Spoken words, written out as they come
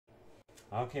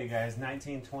Okay, guys,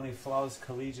 1920 Flawless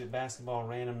Collegiate Basketball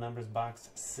Random Numbers Box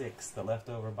 6, the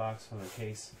leftover box from the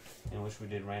case in which we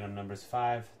did random numbers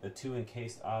 5. The two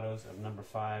encased autos of number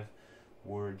 5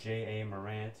 were J.A.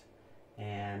 Morant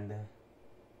and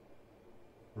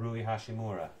Rui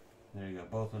Hashimura. There you go,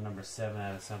 both with number 7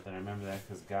 out of something. I remember that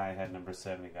because Guy had number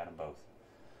 7, he got them both.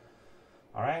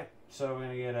 Alright, so we're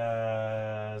going to get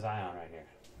Zion right here.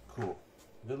 Cool.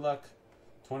 Good luck.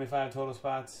 25 total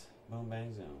spots. Boom,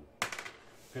 bang, zoom.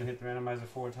 Going to hit the randomizer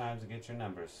 4 times to get your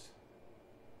numbers.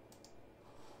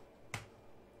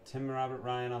 Tim Robert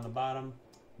Ryan on the bottom.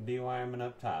 B. Wireman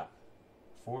up top.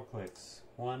 4 clicks.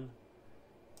 1,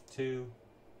 2,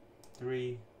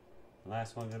 3.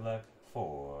 Last one, good luck.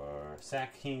 4.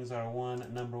 Sack Kings are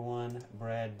 1. Number 1.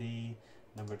 Brad D.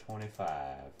 Number 25.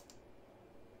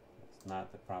 That's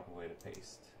not the proper way to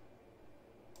paste.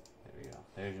 There we go.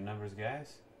 There's your numbers,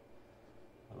 guys.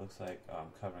 It looks like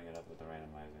I'm covering it up with the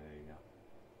randomizer. There you go.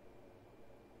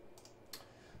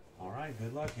 Alright,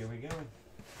 good luck. Here we go.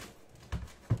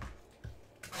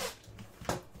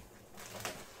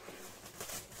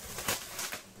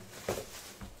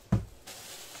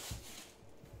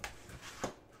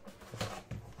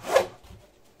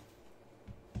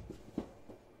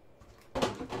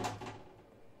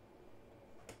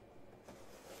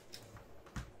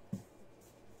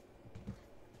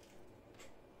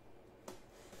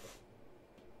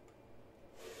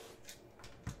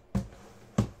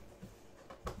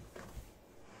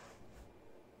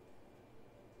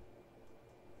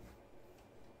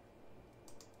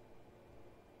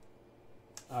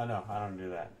 Oh no, I don't do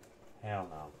that. Hell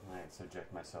no. I ain't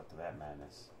subject myself to that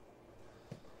madness.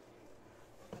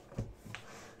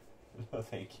 No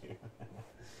thank you.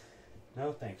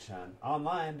 No thanks, Sean.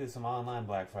 Online, do some online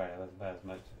Black Friday. That's about as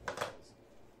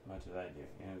much as I do.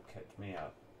 You know, catch me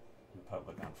out in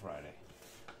public on Friday.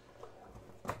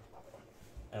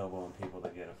 Elbowing people to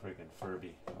get a freaking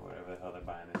Furby or whatever the hell they're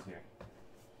buying this year.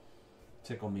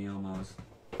 Tickle me almost.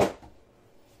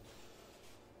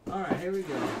 Alright, here we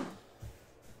go.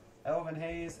 Elvin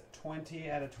Hayes,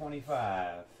 20 out of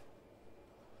 25.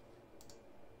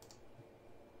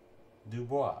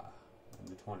 Dubois in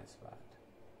the 20 spot.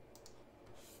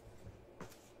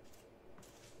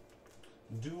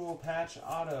 Dual patch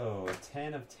auto,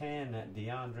 10 of 10,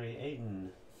 DeAndre Ayton.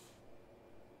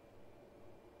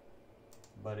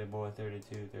 Buddy Boy,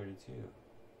 32-32.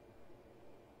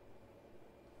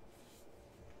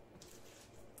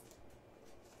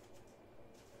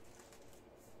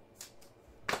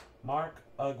 Mark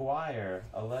Aguirre,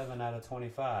 11 out of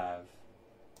 25.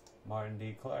 Martin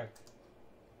D. Clark.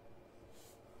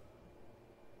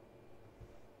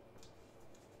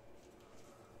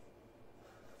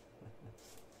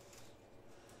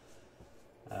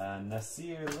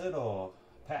 Nasir Little,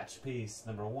 patch piece,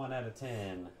 number 1 out of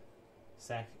 10.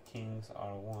 Sack Kings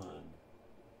are 1.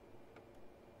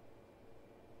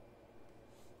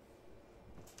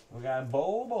 We got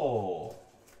Bobo.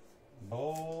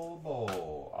 Bobo,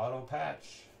 auto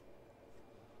patch,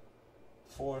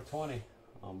 420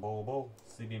 on Bobo,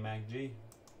 CB Mac G.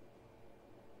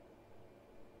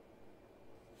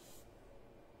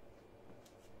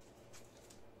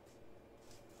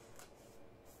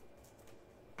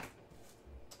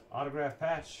 Autograph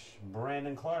patch,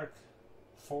 Brandon Clark,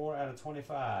 4 out of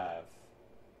 25.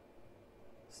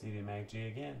 CB Mac G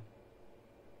again.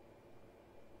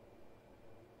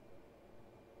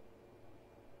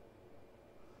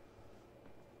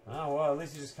 Oh, well, at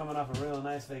least you're just coming off a real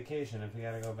nice vacation if you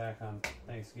got to go back on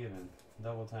Thanksgiving.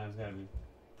 Double time's got to be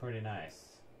pretty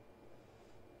nice.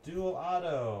 Dual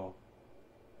auto.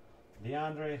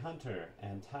 DeAndre Hunter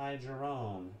and Ty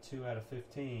Jerome, 2 out of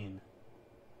 15.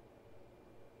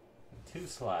 2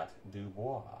 slot,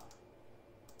 Dubois.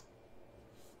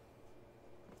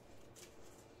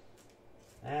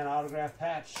 And autograph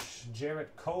patch,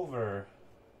 Jarrett Culver,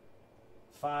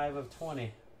 5 of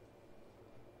 20.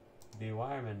 B.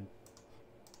 Wireman.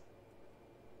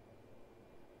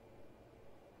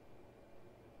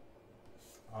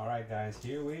 Alright guys,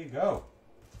 here we go.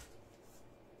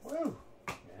 Woo!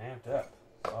 Getting amped up.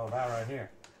 It's all about right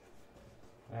here.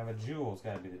 I have a jewel. It's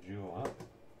got to be the jewel, huh?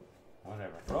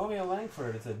 Whatever. Romeo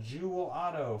Langford. It's a jewel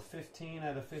auto. 15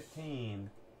 out of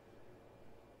 15.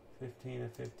 15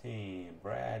 of 15.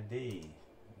 Brad D.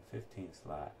 15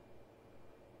 slot.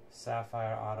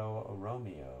 Sapphire auto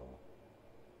Romeo.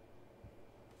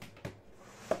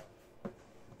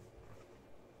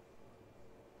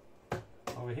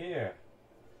 Over here,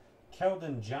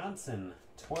 Keldon Johnson,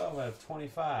 12 out of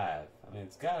 25. I mean,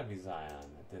 it's got to be Zion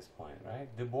at this point, right?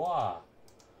 Dubois,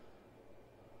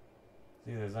 It's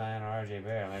either Zion or RJ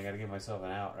Barrett. I got to give myself an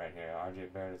out right here.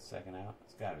 RJ Barrett's second out.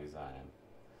 It's got to be Zion.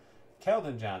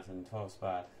 Keldon Johnson, 12th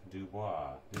spot.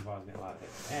 Dubois. Dubois getting a lot of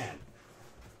hits. And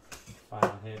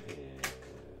final hit is.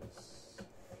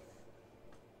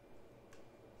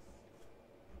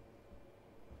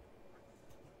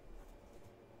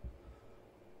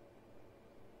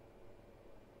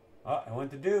 Oh, it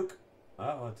went to Duke. Oh,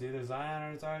 well, it's either Zion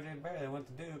or it's RJ Barrett. It went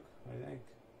to Duke. What do you think?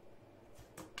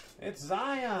 It's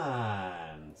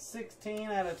Zion! 16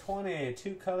 out of 20.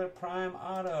 Two-color prime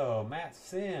auto. Matt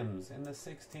Sims in the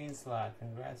 16 slot.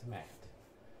 Congrats, Matt.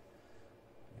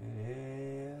 It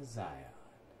is Zion.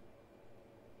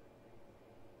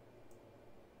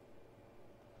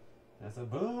 That's a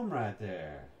boom right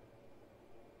there.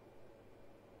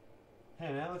 Hey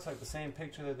man, that looks like the same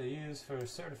picture that they use for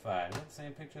certified. Is that the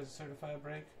same picture as a certified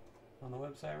break on the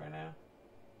website right now?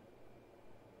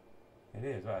 It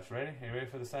is. Watch, ready? Are you ready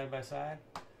for the side-by-side?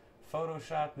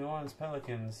 Photoshop New Orleans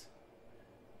Pelicans.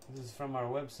 This is from our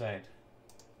website.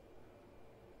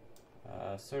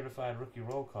 Certified rookie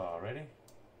roll call. Ready?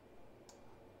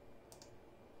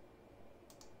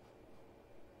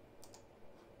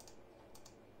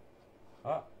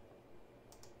 Oh.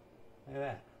 Look at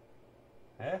that.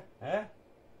 Eh? Eh?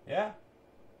 Yeah?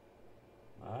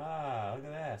 Ah, look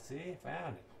at that. See?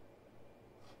 Found it.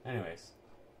 Anyways.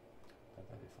 Thought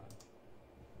that'd be fun.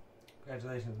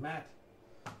 Congratulations, Matt.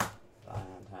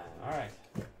 Zion time. Alright.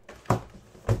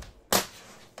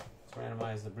 Let's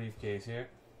randomize the briefcase here.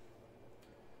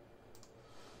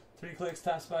 3 clicks,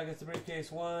 top spot gets the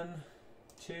briefcase. 1,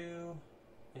 2,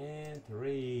 and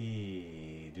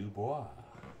 3. Dubois.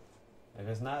 If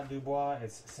it's not Dubois,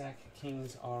 it's Sack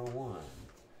Kings R1.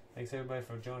 Thanks everybody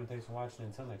for joining. Thanks for watching.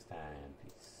 Until next time.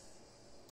 Peace.